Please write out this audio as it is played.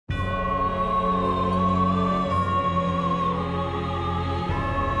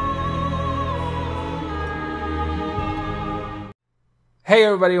Hey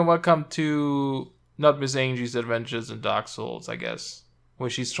everybody and welcome to Not Miss Angie's Adventures in Dark Souls, I guess. Where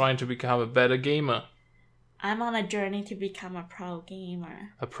she's trying to become a better gamer. I'm on a journey to become a pro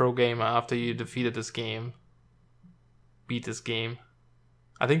gamer. A pro gamer after you defeated this game. Beat this game.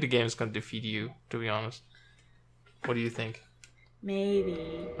 I think the game is going to defeat you, to be honest. What do you think? Maybe.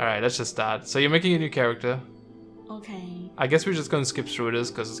 Alright, let's just start. So you're making a new character. Okay. I guess we're just going to skip through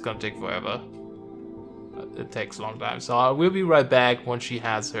this because it's going to take forever. It takes a long time. So we'll be right back once she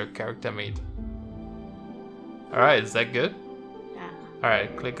has her character made. Alright, is that good? Yeah.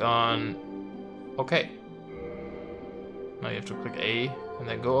 Alright, click on OK. Now you have to click A and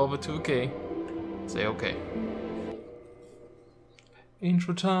then go over to OK. Say OK.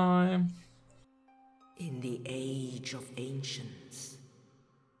 Intro time. In the age of ancients,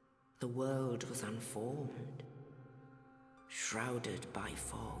 the world was unformed, shrouded by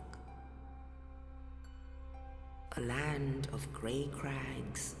fog. A land of grey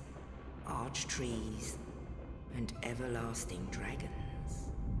crags, arch trees, and everlasting dragons.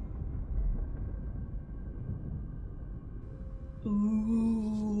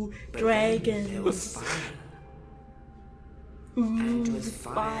 Ooh, But dragons. then there was fire. Ooh, And with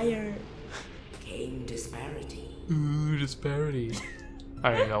fire. came disparity. Ooh, disparity.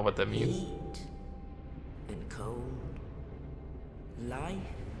 I don't know what that means. Heat and cold. Life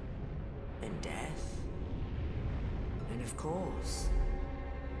and death. And of course,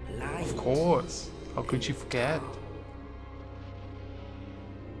 light. Of course. How could you forget?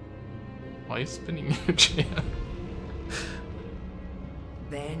 Why are you spinning your chair?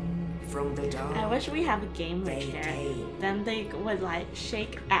 Then from the dark, I wish we have a game they right here. came. Then they would like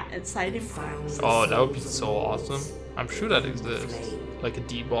shake at exciting parts. Oh, that would be so awesome. I'm sure that exists. Like a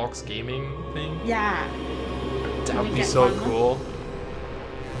D-Box gaming thing. Yeah. That we would be get so one? cool.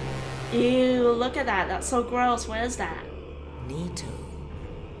 Ew, look at that. That's so gross. Where is that? Nito,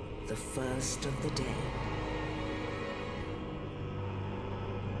 the first of the dead.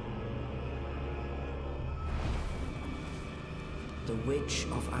 The Witch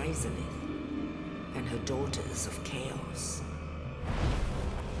of Izalith and her daughters of Chaos.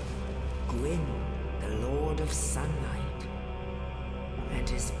 Gwyn, the Lord of Sunlight, and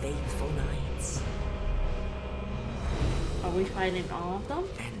his faithful knights. Are we fighting all of them?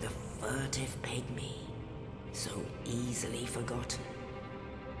 And the furtive pygmy, so easily forgotten.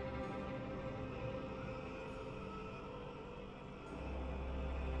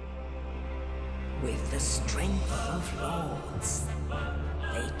 With the strength of lords,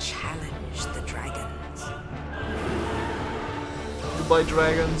 they challenged the dragons. Goodbye,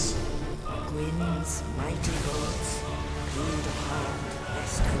 dragons. Gwyn's mighty gods peeled apart their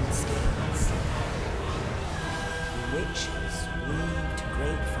stone skins. The witches weaved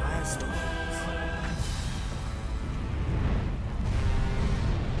great firestorms.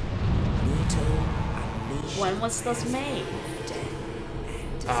 Nito unleashed When was this made? death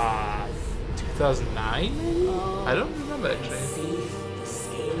and 2009 maybe? Oh. I don't remember actually. seethed the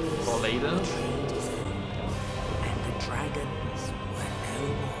scales Or later. betrayed his end, and the dragons were no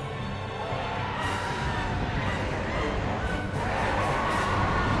more.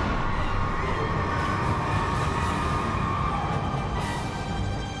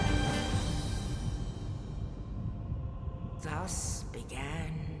 Thus began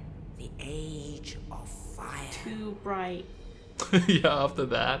the Age of Fire. Too bright. Yeah, after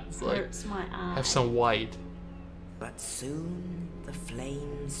that, it's like, Hurts my eye. have some white. But soon the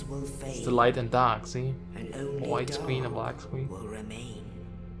flames will fade. It's the light and dark, see? And only A white screen, a dark black screen. will remain.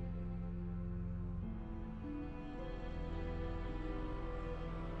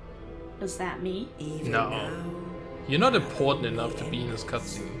 Is that me? Even No. now, You're not important enough to be in this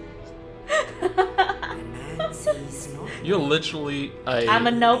cutscene. the man sees not. You're literally a... I'm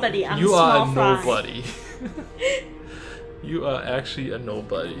a nobody. I'm you a are small a fry. nobody. You are actually a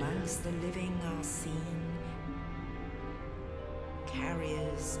nobody. Amongst the living are seen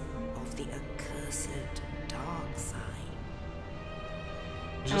carriers of the accursed dark side.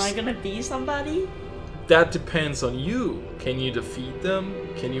 Am I gonna be somebody? That depends on you. Can you defeat them?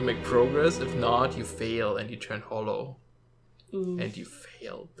 Can you make progress? If not, you fail and you turn hollow. Ooh. And you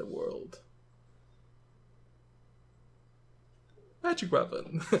failed the world. Magic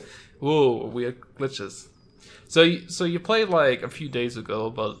weapon. Whoa, weird glitches. So you played like a few days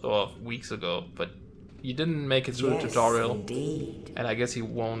ago, or weeks ago, but you didn't make it through the tutorial. Indeed. And I guess you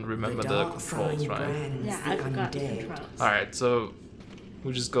won't remember the controls, right? Yeah, I forgot the controls. Alright, so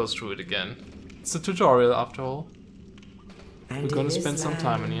we'll just go through it again. It's a tutorial after all. We're gonna spend some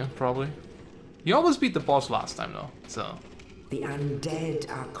time in here, probably. You almost beat the boss last time though, so. The undead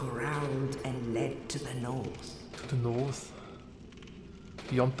are corralled and led to the north. To the north.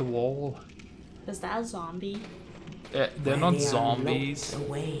 beyond the wall. Is that a zombie? They're where not they are zombies locked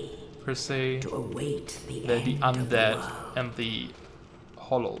away per se. to await the They're the end of the undead world. and the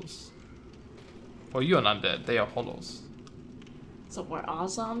hollows. Well, you're an undead. They are hollows. So we're all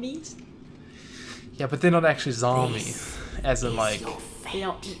zombies? Yeah, but they're not actually zombies. This As in, is like, your They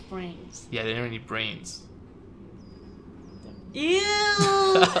don't eat brains. yeah, they don't need brains. Ew! Ew,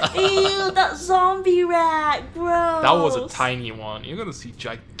 that zombie rat! Gross! That was a tiny one. You're gonna see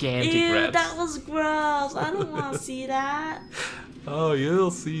gigantic Ew, rats. that was gross. I don't want to see that. Oh,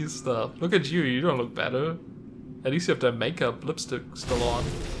 you'll see stuff. Look at you. You don't look better. At least you have that makeup, lipstick still on.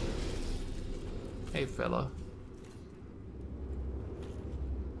 Hey, fella.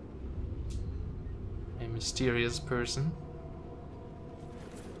 A mysterious person.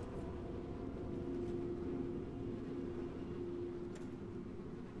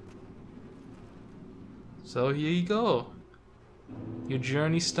 So here you go. Your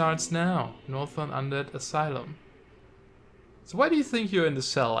journey starts now. Northern Undead Asylum. So why do you think you're in the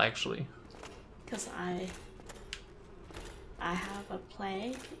cell, actually? Because I have a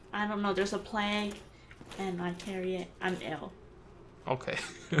plague. I don't know, there's a plague and I carry it. I'm ill. Okay.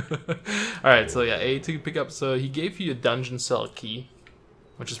 Alright, so yeah, A to pick up. So he gave you a dungeon cell key,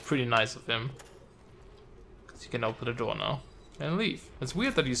 which is pretty nice of him. Because you can open the door now and leave. It's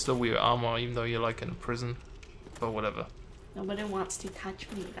weird that you still wear armor even though you're like in a prison. But whatever. Nobody wants to touch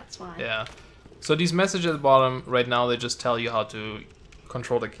me, that's why. Yeah. So these messages at the bottom, right now, they just tell you how to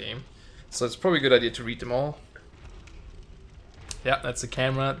control the game. So it's probably a good idea to read them all. Yeah, that's the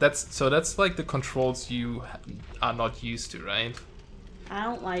camera. That's like the controls you are not used to, right? I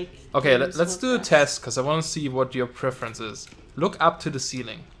don't like... Okay, games let's with do a this. test, because I want to see what your preference is. Look up to the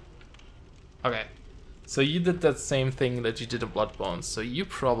ceiling. Okay. So you did that same thing that you did in Bloodborne, so you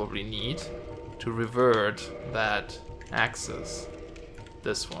probably need to revert that axis.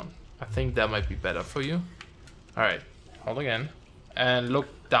 This one. I think that might be better for you. Alright, hold again. And look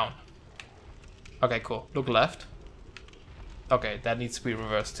down. Okay, cool. Look left. Okay, that needs to be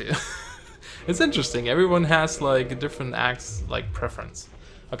reversed too. It's interesting. Everyone has like a different axe like preference.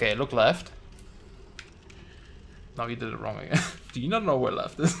 Okay, look left. Now you did it wrong again. Do you not know where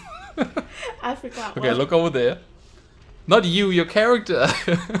left is? I forgot. Okay, what- look over there. Not you, your character.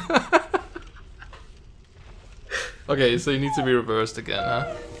 Okay, so you need to be reversed again,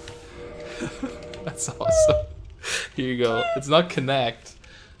 huh? That's awesome. Here you go. It's not Connect.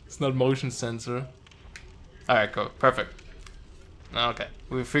 It's not motion sensor. Alright, cool. Perfect. Okay,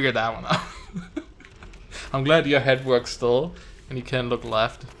 we figured that one out. I'm glad your head works still, and you can look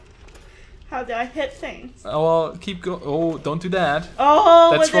left. How do I hit things? Oh, well, keep going. Oh, don't do that.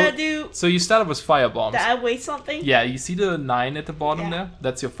 Oh, That's what did I from- do? So you started with firebombs. Did I waste something? Yeah, you see the 9 at the bottom Yeah. there?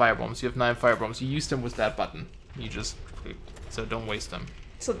 That's your firebombs. You have 9 firebombs. You use them with that button. You just click. So don't waste them.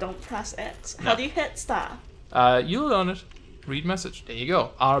 So don't press X. No. How do you hit star? You'll learn it. Read message. There you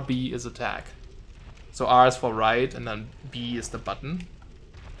go. RB is attack. So R is for right, and then B is the button.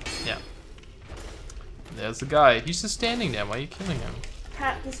 Yeah. There's the guy. He's just standing there. Why are you killing him?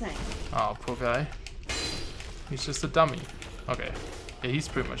 Practicing. Oh, poor guy. He's just a dummy. Okay. Yeah, he's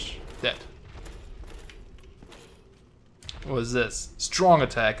pretty much dead. What is this? Strong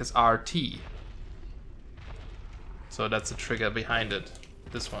attack is RT. So that's the trigger behind it.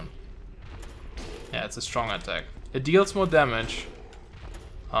 This one. Yeah, it's a strong attack. It deals more damage.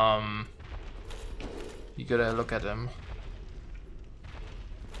 You gotta look at him.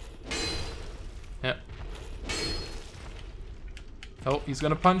 Yeah. Oh, he's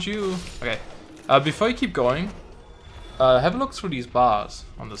gonna punch you. Okay. Before you keep going, have a look through these bars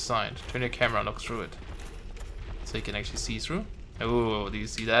on the side. Turn your camera and look through it. So you can actually see through. Oh, do you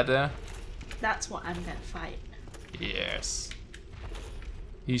see that there? That's what I'm gonna fight. Yes.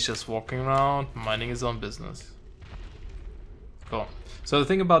 He's just walking around, minding his own business. Cool. So the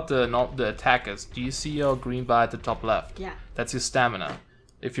thing about the attack is, do you see your green bar at the top left? Yeah. That's your stamina.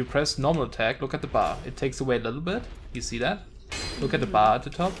 If you press normal attack, look at the bar. It takes away a little bit. You see that? Look at the bar at the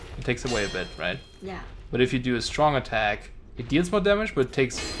top. It takes away a bit, right? Yeah. But if you do a strong attack, it deals more damage, but it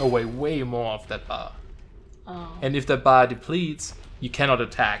takes away way more of that bar. Oh. And if that bar depletes, you cannot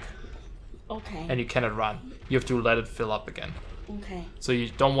attack Okay. and you cannot run. You have to let it fill up again. Okay. So you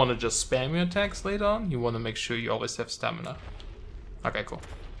don't want to just spam your attacks later on. You want to make sure you always have stamina. Okay, cool.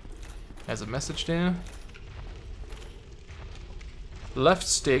 There's a message there. Left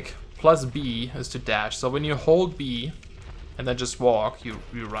stick plus B is to dash. So when you hold B and then just walk, you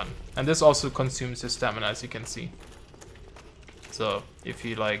run. And this also consumes your stamina, as you can see. So if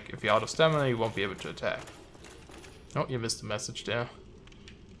you're out of stamina, you won't be able to attack. Oh, you missed the message there.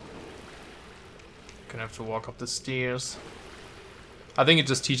 Gonna have to walk up the stairs. I think it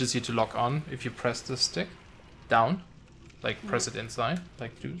just teaches you to lock on if you press the stick down. Like, press it inside,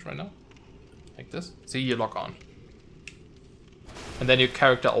 like do it right now. Like this. See, you lock on. And then your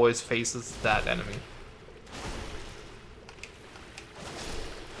character always faces that enemy.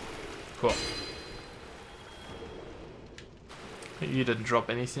 Cool. You didn't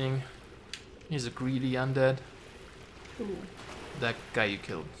drop anything. He's a greedy undead. Ooh. That guy you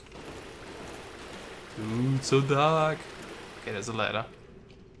killed. Ooh, it's so dark. Okay, there's a ladder.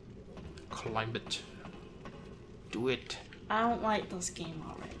 Climb it. Do it. I don't like this game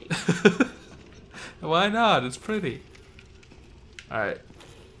already. Why not? It's pretty. Alright.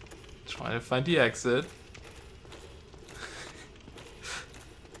 Trying to find the exit.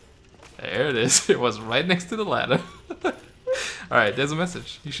 There it is. It was right next to the ladder. Alright, there's a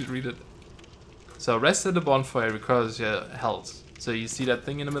message. You should read it. So, rest at the bonfire recovers your health. So you see that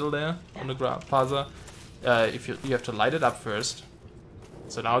thing in the middle there on the plaza? If you have to light it up first.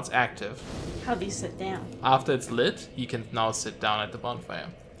 So now it's active. How do you sit down? After it's lit, you can now sit down at the bonfire.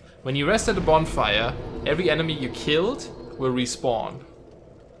 When you rest at the bonfire, every enemy you killed will respawn.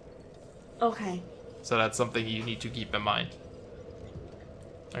 Okay. So that's something you need to keep in mind.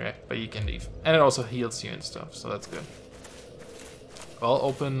 Okay, but you can leave. And it also heals you and stuff, so that's good. Well,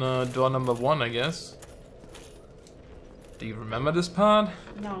 open door number 1, I guess. Do you remember this part?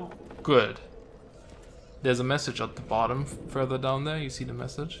 No. Good. There's a message at the bottom, further down there. You see the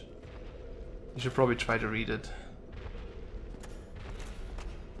message? You should probably try to read it.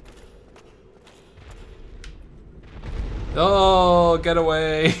 Oh, get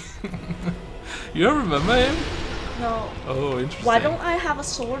away! You don't remember him? No. Oh, interesting. Why don't I have a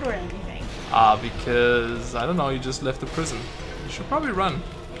sword or anything? Because, I don't know, you just left the prison. You should probably run,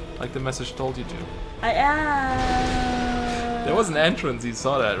 like the message told you to. I am. There was an entrance, you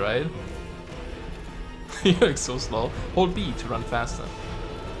saw that, right? You're like so slow. Hold B to run faster.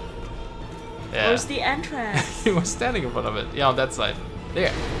 Yeah. Where's the entrance? He was standing in front of it. Yeah, on that side.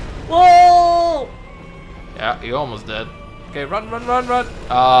 There. Whoa! Yeah, you're almost dead. Okay, run, run, run, run.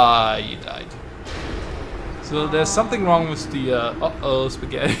 Ah, you died. So there's something wrong with the, uh-oh,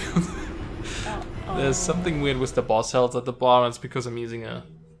 spaghetti. There's something weird with the boss health at the bottom. It's because I'm using a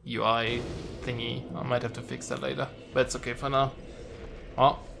UI thingy. I might have to fix that later. But it's okay for now.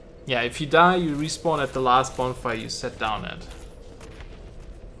 Oh. Yeah, if you die, you respawn at the last bonfire you sat down at.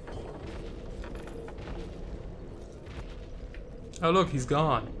 Oh look, he's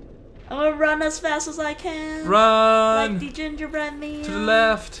gone. I'm gonna run as fast as I can. Run! Like the gingerbread man. To the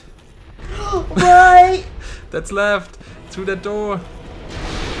left. Right! That's left. Through that door.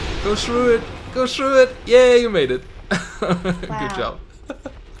 Go through it. Go through it. Yeah, you made it. Wow. Good job.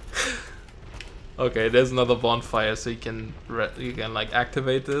 Okay, there's another bonfire, so you can like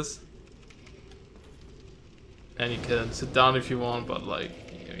activate this, and you can sit down if you want, but like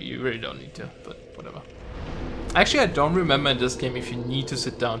you really don't need to. But whatever. Actually, I don't remember in this game if you need to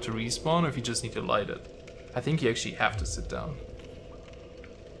sit down to respawn or if you just need to light it. I think you actually have to sit down.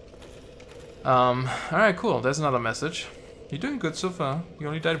 All right, cool. There's another message. You're doing good so far. You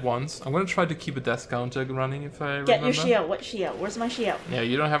only died once. I'm gonna try to keep a death counter running if I remember. Get your shield. What shield? Where's my shield? Yeah,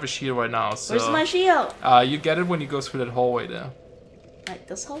 you don't have a shield right now, so... Where's my shield? You get it when you go through that hallway there. Like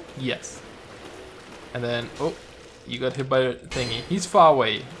this hole? Yes. And then, oh, you got hit by a thingy. He's far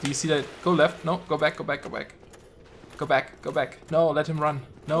away. Do you see that? Go left. No, go back, go back, go back. Go back, go back. No, let him run.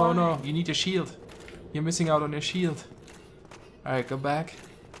 No, Why? no, you need your shield. You're missing out on your shield. Alright, go back.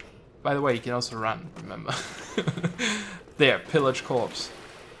 By the way, you can also run, remember. There, pillage corpse.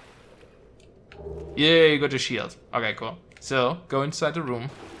 Yeah, you got your shield. Okay, cool. So, go inside the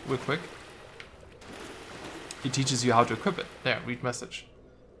room real quick. It teaches you how to equip it. There, read message.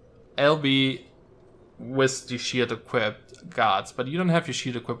 LB with the shield equipped guards, but you don't have your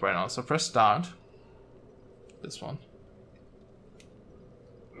shield equipped right now, so press start. This one.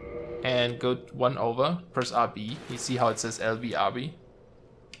 And go one over, press RB. You see how it says LB, RB?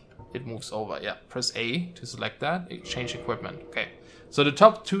 It moves over, yeah. Press A to select that, change equipment. Okay, so the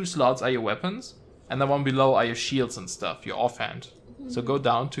top 2 slots are your weapons, and the one below are your shields and stuff, your offhand. So go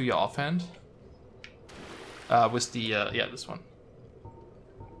down to your offhand. With the, yeah, this one.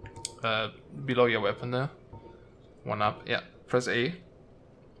 Below your weapon there. One up, yeah. Press A.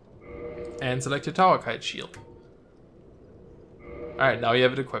 And select your tower kite shield. Alright, now you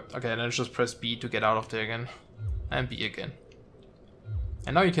have it equipped. Okay, then just press B to get out of there again. And B again.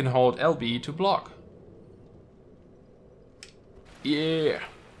 And now you can hold LB to block. Yeah!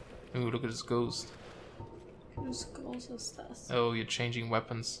 Ooh, look at this ghost. Whose ghost is this? Oh, you're changing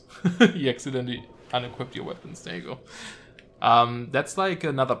weapons. You accidentally unequipped your weapons. There you go. That's like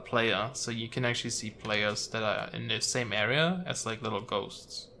another player, so you can actually see players that are in the same area as like little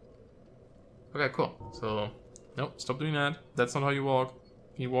ghosts. Okay, cool. So, nope, stop doing that. That's not how you walk.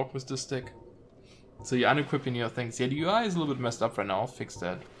 You walk with the stick. So you're unequipping your things. Yeah, the UI is a little bit messed up right now. I'll fix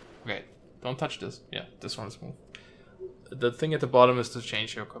that. Okay, don't touch this. Yeah, this one is smooth. The thing at the bottom is to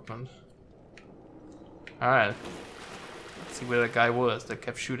change your equipment. Alright. Let's see where that guy was that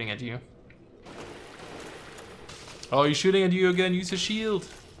kept shooting at you. Oh, he's shooting at you again. Use your shield.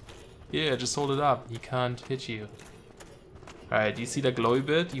 Yeah, just hold it up. He can't hit you. Alright, do you see that glowy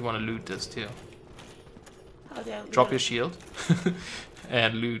bit? You want to loot this too. How do I Drop your shield.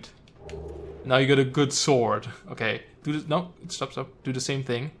 And loot. Now you got a good sword. Okay. Do this. No, stop. Do the same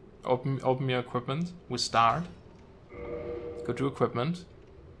thing. Open your equipment with start. Go to equipment.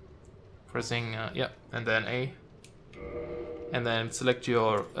 Pressing, yeah, and then A. And then select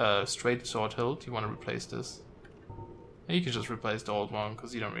your straight sword hilt. You want to replace this. And you can just replace the old one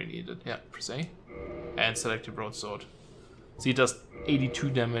because you don't really need it. Yeah, press A. And select your broadsword. So it does 82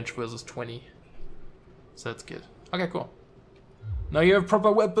 damage versus 20. So that's good. Okay, cool. Now you have a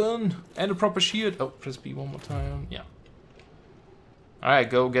proper weapon and a proper shield. Oh, press B one more time. Yeah. Alright,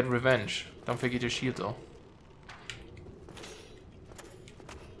 go get revenge. Don't forget your shield though.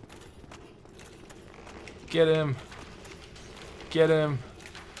 Get him. Get him.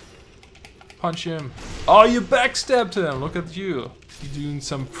 Punch him. Oh, you backstabbed him. Look at you. You're doing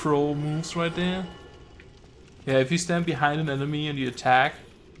some pro moves right there. Yeah, if you stand behind an enemy and you attack,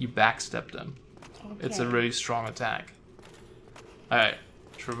 you backstab them. Okay. It's a really strong attack. Alright.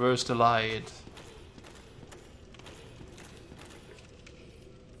 Traverse the light.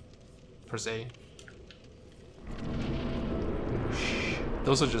 Press A.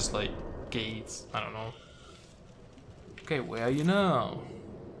 Those are just like gates. I don't know. Okay, where are you now?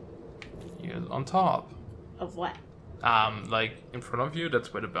 You're on top. Of what? Like in front of you,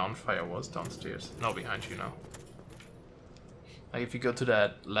 that's where the bonfire was downstairs. No, behind you now. Like if you go to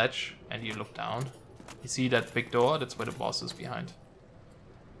that ledge and you look down, you see that big door, that's where the boss is behind.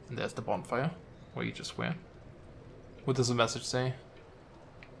 And there's the bonfire, where you just were. What does the message say?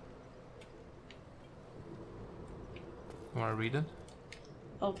 You wanna read it?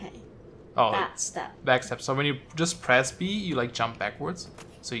 Okay. Oh, Backstep. Backstep. So when you just press B, you like jump backwards,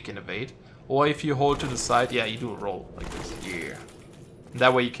 so you can evade. Or if you hold to the side, yeah, you do a roll like this. Yeah. And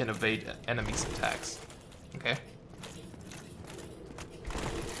that way you can evade enemies' attacks. Okay.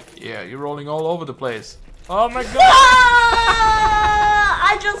 Yeah, you're rolling all over the place. Oh my god!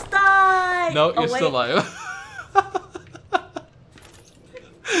 I just died! No, you're still alive.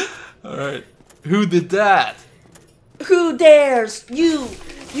 Alright. Who did that? Who dares? You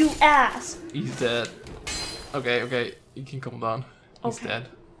ass! He's dead. Okay, okay. You can calm down. He's Okay. dead.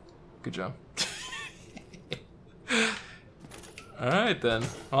 Good job. Alright then.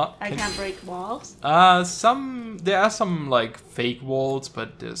 Well, I can't break walls. there are some like fake walls,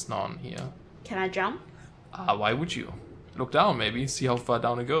 but there's none here. Can I jump? Why would you? Look down maybe, see how far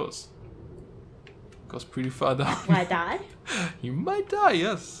down it goes. Goes pretty far down. Will I die? You might die,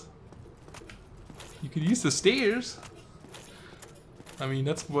 yes. You could use the stairs. I mean,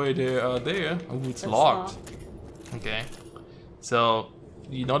 that's why they are there. Oh, it's locked. Okay. So,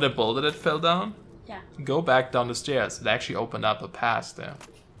 you know that boulder that fell down? Yeah. Go back down the stairs. It actually opened up a pass there.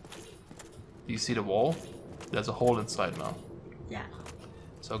 Do you see the wall? There's a hole inside now. Yeah.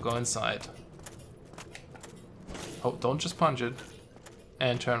 So go inside. Oh, don't just punch it.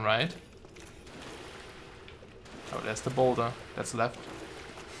 And turn right. Oh, there's the boulder. That's left.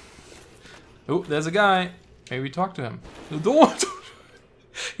 Oh, there's a guy. Maybe talk to him. No, don't!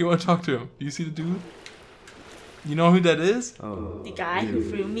 You want to talk to him. Do you see the dude? You know who that is? Oh, The guy who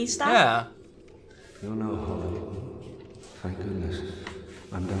threw me stuff? Yeah. you're no Holly. Thank goodness.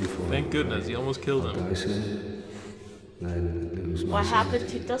 I'm done for. Thank goodness, you almost killed Die him. soon, then lose my What sanity. happened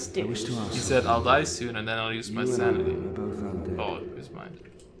to this I dude? wish to ask. He said, I'll die soon and then I'll use my you and I sanity. are both undead. Oh, here's mine.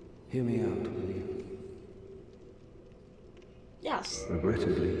 Hear me out, will you? Yes.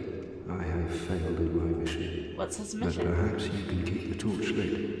 Regrettably, I have failed in my mission. What's his But mission? perhaps you can keep the torch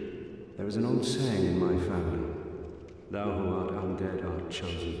lit. There is an old saying in my family: "Thou who art undead art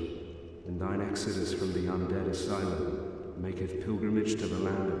chosen, and thine exodus from the undead asylum maketh pilgrimage to the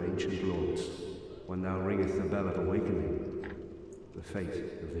land of ancient lords. When thou ringest the bell of awakening, the fate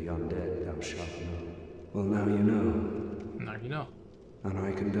of the undead thou shalt know." Well, now you know, Now you know. and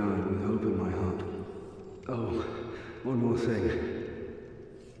I can die with hope in my heart. Oh, one more thing.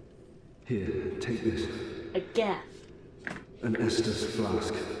 Here, take this. Again. An Estus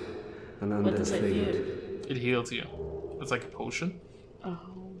flask. An undead What does it favorite. do? It heals you. It's like a potion. Oh,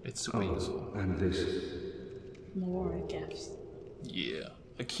 It's super useful. And this. more gifts. Yeah,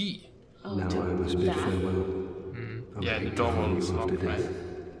 a key. Oh, Now to I must bid that? farewell. I would Yeah, the hate to door harm will you lock, after right? death.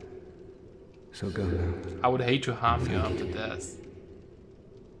 So go now. I would hate to harm you after death.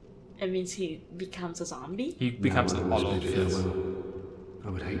 It means he becomes a zombie? He becomes Now I an must hollow, bid yes. farewell. I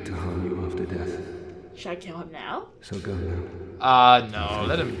would hate to harm you after death. Should I kill him now? So go now. No,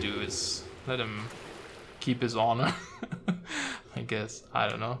 let him do his. Let him keep his honor. I guess. I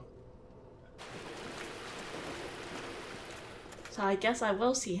don't know. So I guess I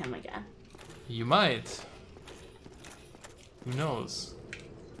will see him again. You might. Who knows?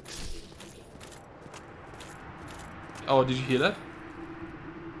 Oh, did you hear that?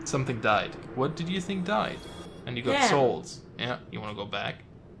 Something died. What did you think died? And you got Yeah. souls. Yeah, you wanna go back?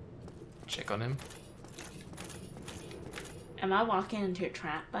 Check on him? Am I walking into a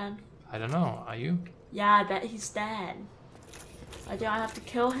trap, Ben? I don't know, are you? Yeah, I bet he's dead. Why do I have to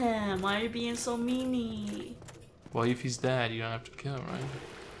kill him? Why are you being so meany? Well, if he's dead, you don't have to kill him, right?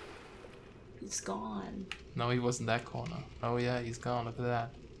 He's gone. No, he wasn't that corner. Oh yeah, he's gone, look at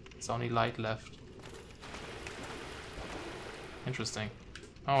that. It's only light left. Interesting.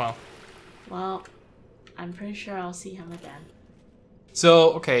 Oh well. Well, I'm pretty sure I'll see him again.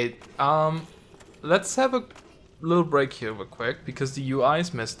 So, okay, let's have a little break here real quick, because the UI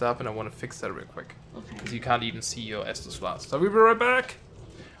is messed up and I want to fix that real quick. Okay. Because you can't even see your Estus Flask. So we'll be right back.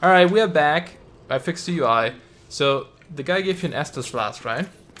 Alright, we are back. I fixed the UI. So, the guy gave you an Estus Flask, right?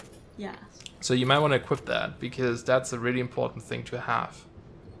 Yes. So you might want to equip that, because that's a really important thing to have.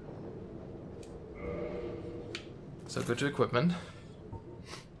 So go to equipment.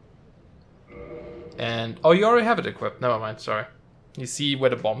 And, oh, you already have it equipped. Never mind, sorry. You see where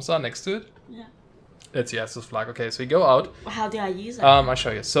the bombs are next to it? Yeah. That's the Estus flag. Okay, so you go out. How do I use it? I'll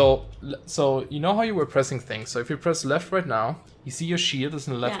show you. So you know how you were pressing things. So if you press left right now, you see your shield is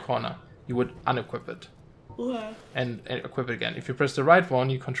in the left Yeah. corner. You would unequip it Okay. and equip it again. If you press the right one,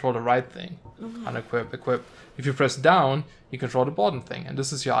 you control the right thing. Unequip, equip. If you press down, you control the bottom thing, and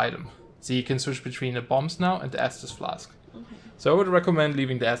this is your item. So you can switch between the bombs now and the Estus flask. Okay. So I would recommend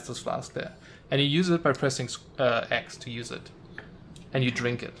leaving the Estus flask there. And you use it by pressing X to use it. And you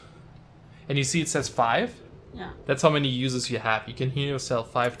drink it. And you see it says 5? Yeah. That's how many uses you have. You can heal yourself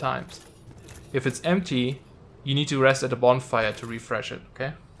 5 times. If it's empty, you need to rest at a bonfire to refresh it,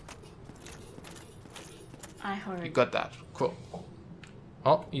 okay? I heard. You got that. Cool.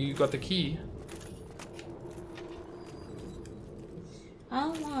 Oh, you got the key. I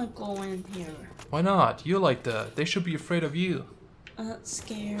don't want to go in here. Why not? You're like they should be afraid of you. That's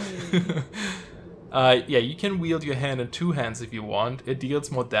scary. Yeah, you can wield your hand in 2 hands if you want. It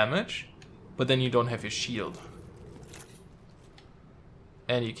deals more damage, but then you don't have your shield.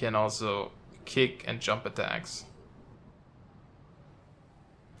 And you can also kick and jump attacks.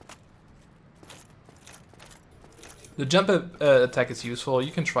 The jump attack is useful.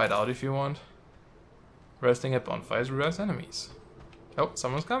 You can try it out if you want. Resting at bonfires revives enemies. Oh,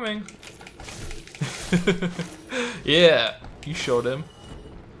 someone's coming. Yeah, you showed him.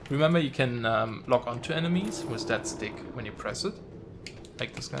 Remember, you can lock onto enemies with that stick when you press it.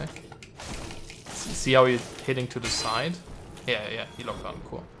 Like this guy. See how you're hitting to the side? Yeah, he locked on.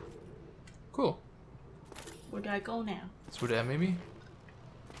 Cool. Cool. Where do I go now? Through there, maybe?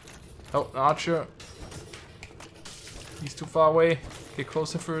 Oh, an archer. He's too far away. Get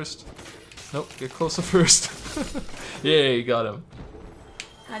closer first. Nope, get closer first. Yeah, you got him.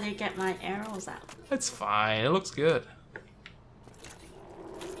 How do you get my arrows out? It's fine. It looks good.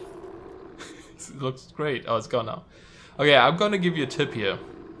 It looks great. Oh, it's gone now. Okay, I'm gonna give you a tip here.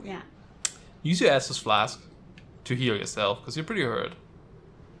 Yeah. Use your Estus flask to heal yourself, because you're pretty hurt.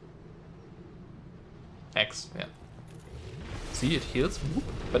 X, yeah. See, it heals. Whoop.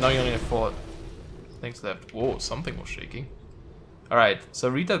 But now you only have 4 things left. Whoa, something was shaking. Alright, so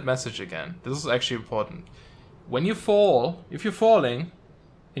read that message again. This is actually important. When you fall, if you're falling,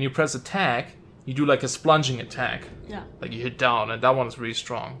 and you press attack, you do like a splunging attack. Yeah. Like you hit down, and that one is really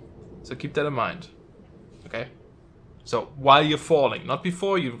strong. So keep that in mind. Okay? So while you're falling, not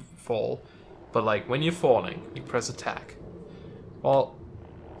before you fall, but like when you're falling, you press attack. Well,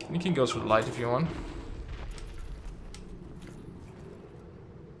 you can go through the light if you want.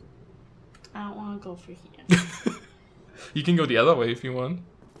 I don't want to go for here. You can go the other way if you want.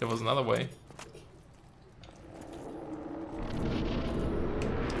 There was another way.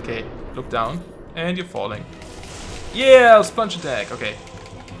 Okay, look down, and you're falling. Yeah, sponge attack. Okay.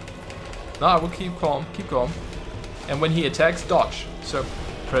 No, I will keep calm. Keep calm. And when he attacks, dodge. So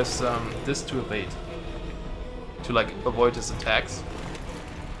press this to evade. To like avoid his attacks.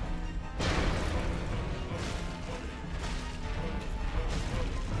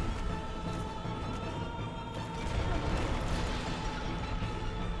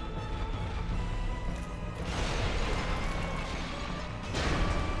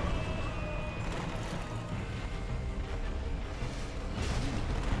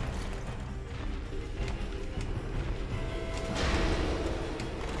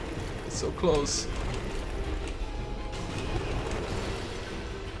 So close.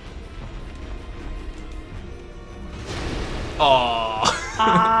 Oh,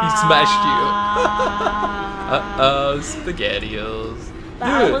 he smashed you. Uh-oh, SpaghettiOs. But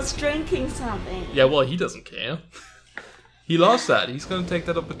I was drinking something. Yeah, well, he doesn't care. He lost that. He's gonna take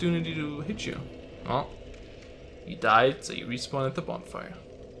that opportunity to hit you. Oh, he died, so you respawn at the bonfire.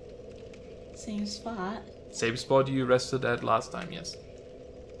 Same spot. Same spot you rested at last time, yes.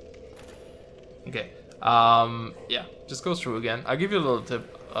 Okay. Yeah, just go through again. I'll give you a little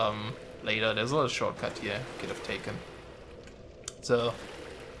tip later. There's a little shortcut here you could have taken. So,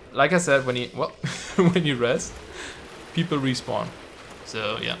 like I said, when you when you rest, people respawn.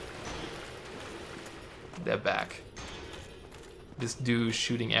 So yeah, they're back. This dude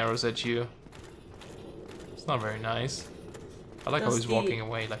shooting arrows at you. It's not very nice. I like how he's walking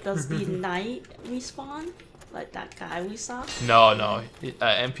away. Like, does the knight respawn? Like that guy we saw? No.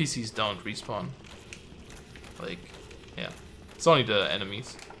 NPCs don't respawn. Like, yeah, it's only the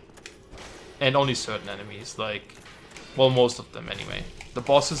enemies, and only certain enemies. Like, well, most of them anyway. The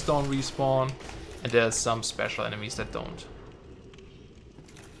bosses don't respawn, and there's some special enemies that don't.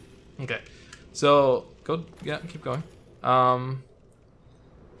 Okay, so go. Yeah, keep going.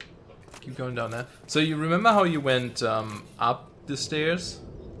 Keep going down there. So you remember how you went up the stairs?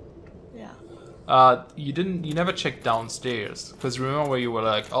 Yeah. You never checked downstairs, because remember where you were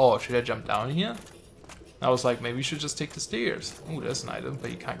like, oh, should I jump down here? I was like, maybe you should just take the stairs. Ooh, there's an item,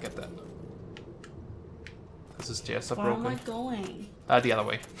 but you can't get that. Because the stairs are broken. Where am I going? The other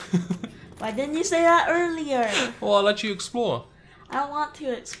way. Why didn't you say that earlier? Well, I'll let you explore. I don't want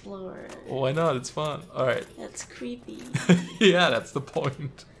to explore. Oh, why not? It's fun. Alright. That's creepy. Yeah, that's the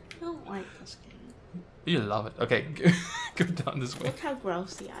point. I don't like this game. You love it. Okay, go down this way. Look how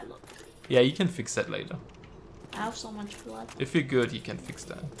grossy I look. Yeah, you can fix that later. I have so much blood. If you're good, you can fix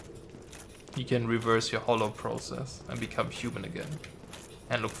that. You can reverse your hollow process and become human again.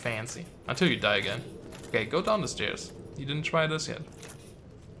 And look fancy. Until you die again. Okay, go down the stairs. You didn't try this yet.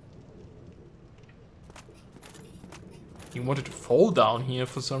 You wanted to fall down here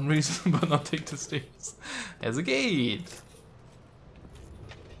for some reason, but not take the stairs. There's a gate.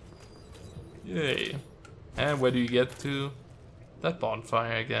 Yay. And where do you get to? That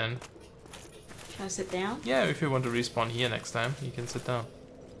bonfire again. Should I sit down? Yeah, if you want to respawn here next time, you can sit down.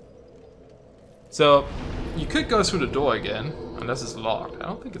 So, you could go through the door again, unless it's locked. I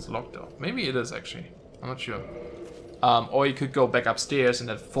don't think it's locked though. Maybe it is actually. I'm not sure. Or you could go back upstairs and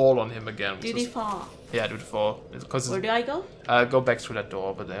then fall on him again. Do the fall? Yeah, do the fall. Where do I go? Go back through that door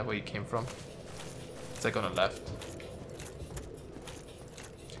over there where you came from. It's like on the left.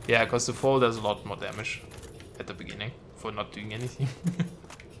 Yeah, because the fall does a lot more damage at the beginning for not doing anything.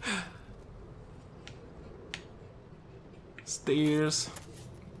 Stairs.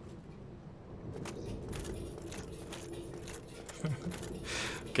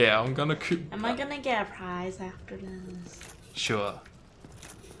 Okay, I'm gonna keep... Am I gonna get a prize after this? Sure.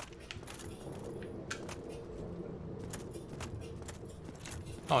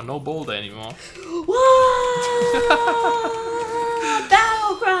 Oh, no boulder anymore. Whoa!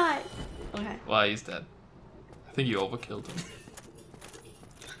 Battle cry! Okay. Why is that? I think you overkilled him.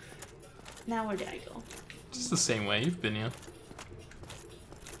 Now where did I go? Just the same way, you've been here.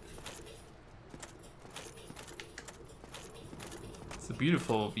 It's a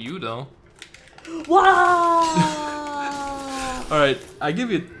beautiful view though. Whoa! Alright, I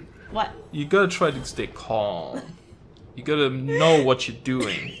give you... What? You gotta try to stay calm. You gotta know what you're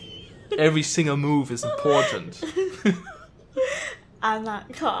doing. Every single move is important. I'm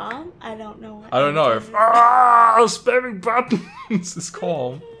not calm. I don't know what I don't know if spamming buttons is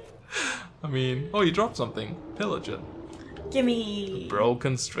calm. I mean, oh, you dropped something. Pillage it. Gimme.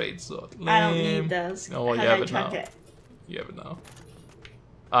 Broken straight sword. Lame. I don't need this. Oh, well, you have it now. You have it now.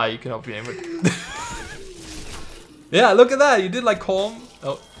 Ah, you can help you aim it. Yeah, look at that. You did like calm.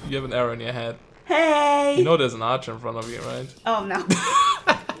 Oh, you have an arrow in your head. Hey! You know there's an archer in front of you, right? Oh, no.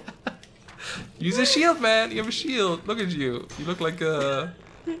 Use a shield, man. You have a shield. Look at you. You look like a...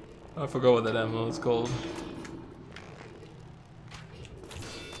 I forgot what that ammo is called.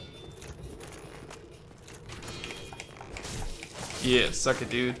 Yeah, suck it,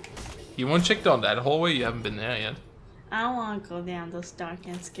 dude. You want check down that hallway? You haven't been there yet. I don't want to go down this dark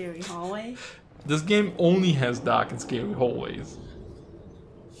and scary hallway. This game only has dark and scary hallways.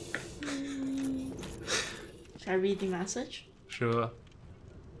 Should I read the message? Sure.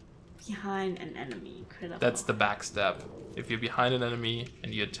 Behind an enemy, critical. That's the backstab. If you're behind an enemy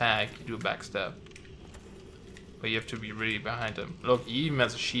and you attack, you do a backstab. But you have to be really behind him. Look, he even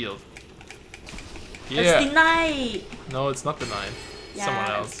has a shield. Yeah. It's the knight! No, it's not the knight. Yeah, someone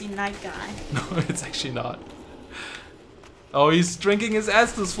else. it's the night guy. No, it's actually not. Oh, he's drinking his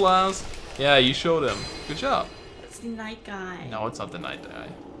Estus flask. Yeah, you showed him. Good job. It's the night guy. No, it's not the night guy.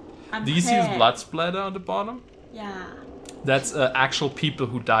 I'm Do you see his pissed. blood splatter on the bottom? Yeah. That's actual people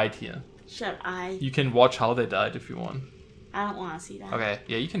who died here. Should I? You can watch how they died if you want. I don't want to see that. Okay,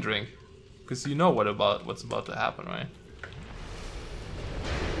 yeah, you can drink. Because you know what's about to happen, right?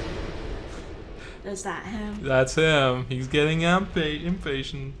 Is that him? That's him. He's getting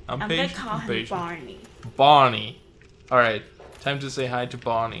impatient. I'm gonna call him Barney. Barney. Alright, time to say hi to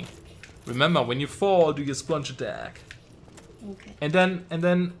Barney. Remember, when you fall, do your splunge attack. Okay. And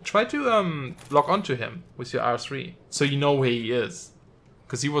then try to lock onto him with your R3. So you know where he is.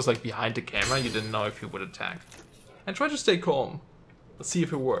 Because he was like behind the camera, you didn't know if he would attack. And try to stay calm. Let's see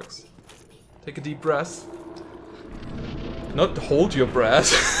if it works. Take a deep breath. Not hold your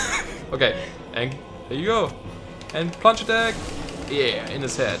breath. Okay, and there you go. And plunge attack. Yeah, in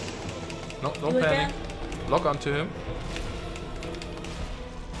his head. No, don't Do panic. again. Lock onto him.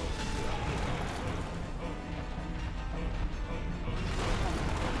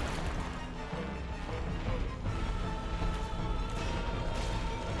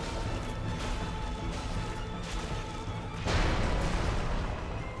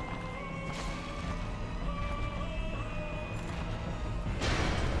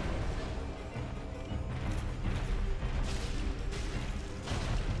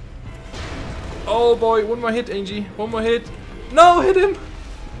 Oh boy, one more hit, Angie. One more hit. No, hit him!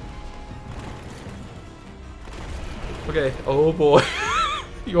 Okay, oh boy.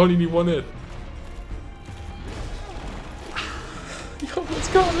 You only need one hit. You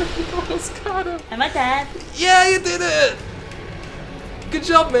almost got him. You almost got him. Am I dead? Yeah, you did it! Good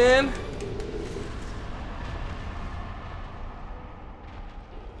job, man.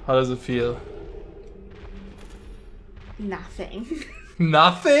 How does it feel? Nothing.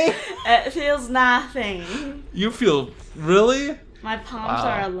 Nothing? It feels nothing. You feel really? My palms Wow.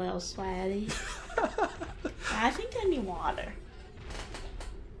 are a little sweaty. I think I need water.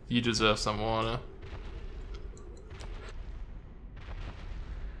 You deserve some water.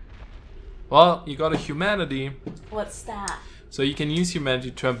 Well, you got a humanity, What's that? so you can use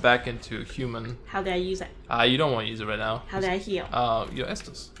humanity to turn back into human. How do I use it? You don't want to use it right now. How do I heal? Your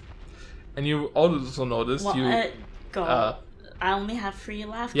Estus. And you also noticed Well, you. go. I only have 3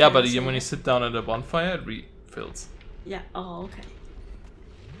 left. Yeah, Can I but see when you it? sit down at the bonfire, it refills. Yeah. Oh, okay.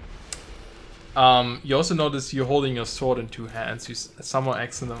 You also notice you're holding your sword in 2 hands. You somehow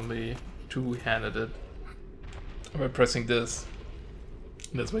accidentally two-handed it by pressing this.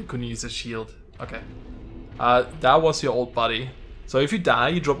 That's why you couldn't use a shield. Okay. That was your old buddy. So if you die,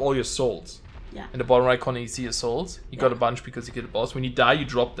 you drop all your souls. Yeah. In the bottom right corner, you see your souls. You got Yeah. a bunch because you killed the boss. When you die, you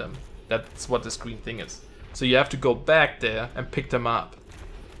drop them. That's what this green thing is. So you have to go back there and pick them up.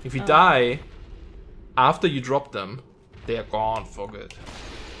 If you die, after you drop them, they are gone for good.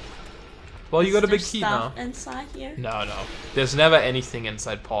 Well, you got a big key now. Inside here? No. There's never anything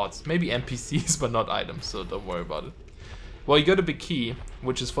inside pods. Maybe NPCs, but not items, so don't worry about it. Well, you got a big key,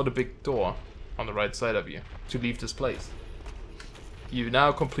 which is for the big door on the right side of you, to leave this place. You've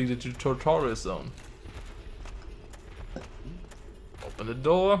now completed the tutorial zone. Open the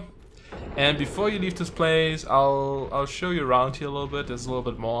door. And before you leave this place, I'll show you around here a little bit. There's a little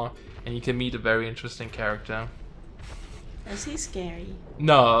bit more, and you can meet a very interesting character. Is he scary?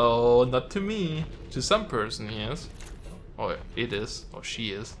 No, not to me. To some person he is. Or it is. Or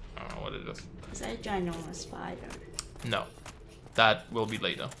she is. I don't know what it is. Is that a ginormous spider? No. That will be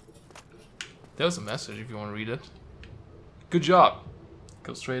later. There's a message if you want to read it. Good job.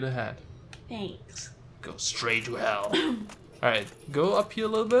 Go straight ahead. Thanks. Go straight to hell. Alright, go up here a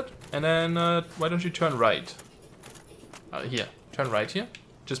little bit. And then why don't you turn right? Here. Turn right here.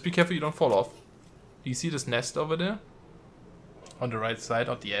 Just be careful you don't fall off. Do you see this nest over there? On the right side,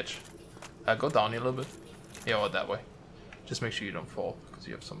 on the edge. Go down here a little bit. Yeah, or that way. Just make sure you don't fall, because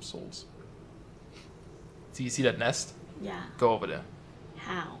you have some souls. So you see that nest? Yeah. Go over there.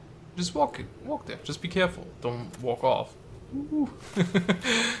 How? Just walk there. Just be careful. Don't walk off.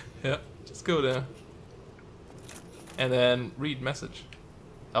 Yeah, just go there. And then read message.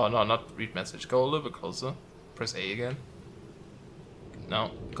 Oh, no, not read message. Go a little bit closer. Press A again. No,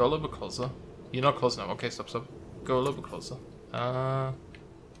 go a little bit closer. You're not close enough. Okay, stop. Go a little bit closer. Why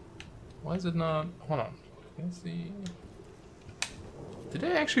is it not? Hold on. Can I see? Did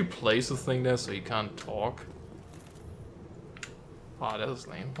they actually place a thing there so you can't talk? Wow, that was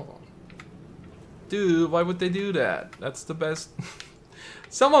lame. Hold on. Dude, why would they do that? That's the best.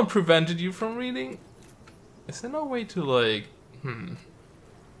 Someone prevented you from reading? Is there no way to like...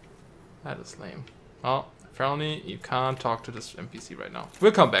 That is lame. Well, Apparently, you can't talk to this NPC right now.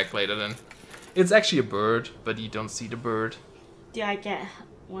 We'll come back later then. It's actually a bird, but you don't see the bird. Do I get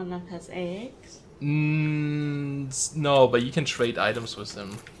one of his eggs? No, but you can trade items with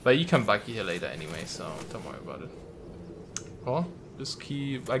him. But you come back here later anyway, so don't worry about it. Well, just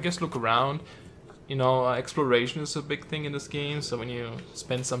keep, I guess, look around. You know, exploration is a big thing in this game, so when you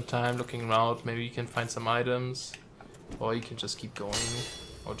spend some time looking around, maybe you can find some items. Or you can just keep going.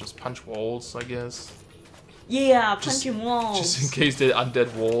 Or just punch walls, I guess. Yeah, punching walls. Just in case they're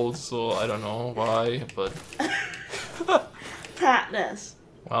undead walls, so I don't know why, but... Practice.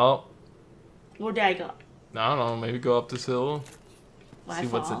 Well... Where did I go? I don't know, maybe go up this hill. Why See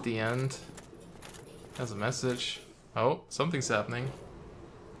what's fall? at the end. There's a message. Oh, something's happening.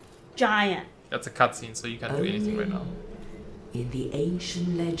 Giant. That's a cutscene, so you can't do anything right now. In the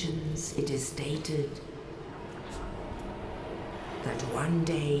ancient legends, it is stated that one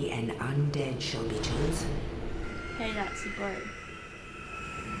day an undead shall be chosen. Hey, that's a bird.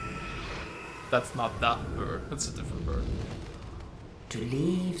 That's not that bird, that's a different bird. To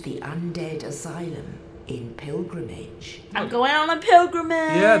leave the undead asylum in pilgrimage I'm going on a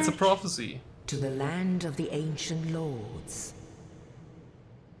pilgrimage. Yeah, it's a prophecy. to the land of the ancient lords.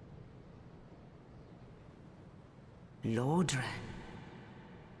 Lordran.